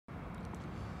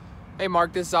Hey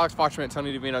Mark, this is Alex Fochman at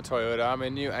Tony Divino Toyota. I'm a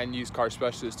new and used car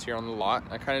specialist here on the lot.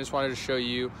 I kind of just wanted to show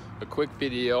you a quick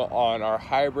video on our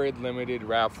hybrid limited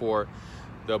RAV4,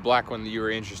 the black one that you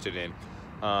were interested in.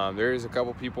 There's a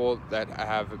couple people that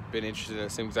have been interested in the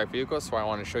same exact vehicle, so I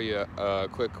want to show you a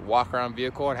quick walk around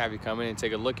vehicle and have you come in and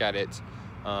take a look at it.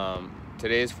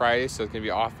 Today is Friday, so it's going to be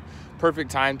off.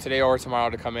 Perfect time today or tomorrow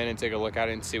to come in and take a look at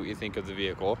it and see what you think of the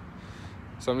vehicle.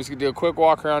 So I'm just gonna do a quick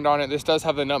walk around on it. This does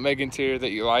have the nutmeg interior that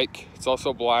you like. It's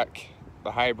also black, the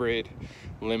hybrid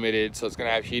limited. So it's gonna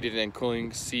have heated and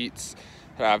cooling seats,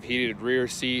 have heated rear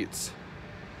seats.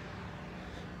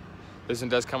 This one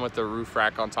does come with the roof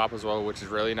rack on top as well, which is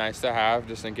really nice to have,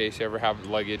 just in case you ever have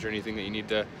luggage or anything that you need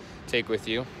to take with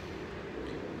you.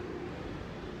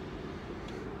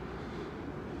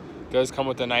 It does come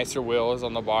with the nicer wheels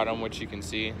on the bottom, which you can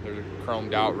see. They're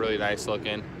chromed out, really nice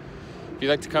looking. If you'd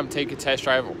like to come take a test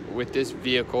drive with this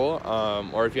vehicle,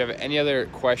 or if you have any other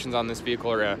questions on this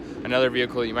vehicle or another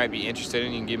vehicle that you might be interested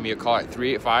in, you can give me a call at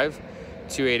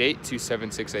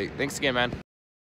 385-288-2768. Thanks again, man.